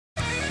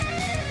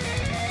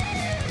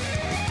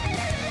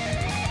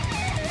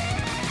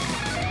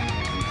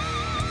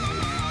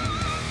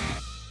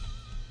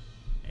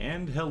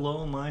And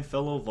hello my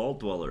fellow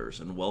vault dwellers,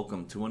 and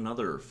welcome to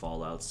another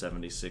Fallout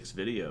 76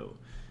 video.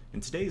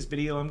 In today's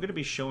video I'm going to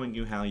be showing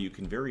you how you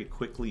can very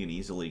quickly and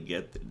easily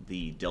get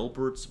the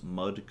Delbert's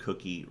Mud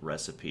Cookie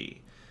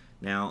recipe.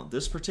 Now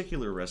this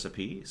particular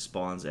recipe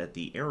spawns at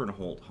the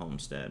Aaronholt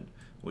homestead,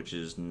 which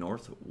is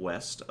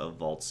northwest of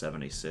Vault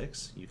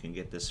 76. You can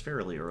get this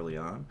fairly early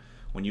on.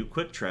 When you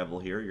quick travel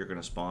here, you're going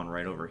to spawn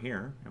right over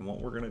here, and what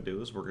we're going to do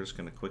is we're just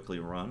going to quickly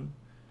run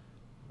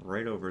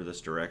right over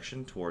this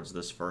direction towards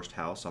this first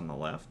house on the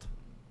left.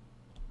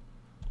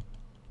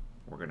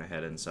 We're going to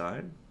head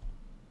inside,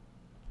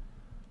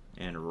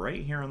 and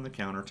right here on the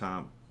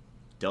countertop,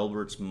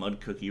 Delbert's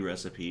Mud Cookie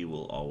recipe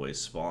will always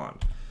spawn.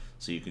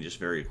 So you can just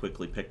very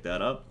quickly pick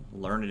that up,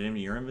 learn it into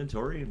your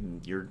inventory,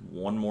 and you're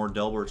one more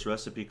Delbert's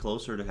recipe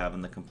closer to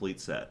having the complete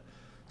set.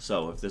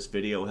 So if this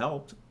video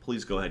helped,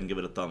 please go ahead and give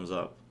it a thumbs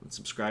up and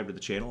subscribe to the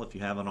channel if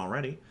you haven't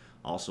already.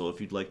 Also, if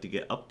you'd like to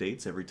get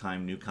updates every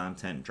time new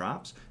content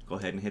drops, go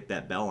ahead and hit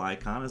that bell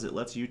icon, as it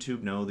lets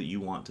YouTube know that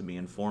you want to be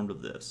informed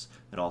of this.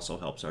 It also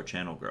helps our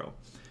channel grow.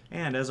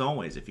 And as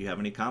always, if you have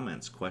any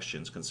comments,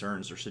 questions,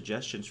 concerns, or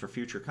suggestions for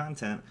future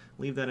content,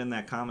 leave that in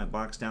that comment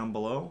box down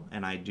below,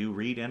 and I do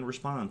read and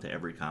respond to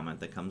every comment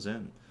that comes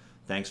in.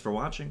 Thanks for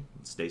watching,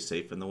 and stay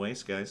safe in the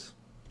waste, guys.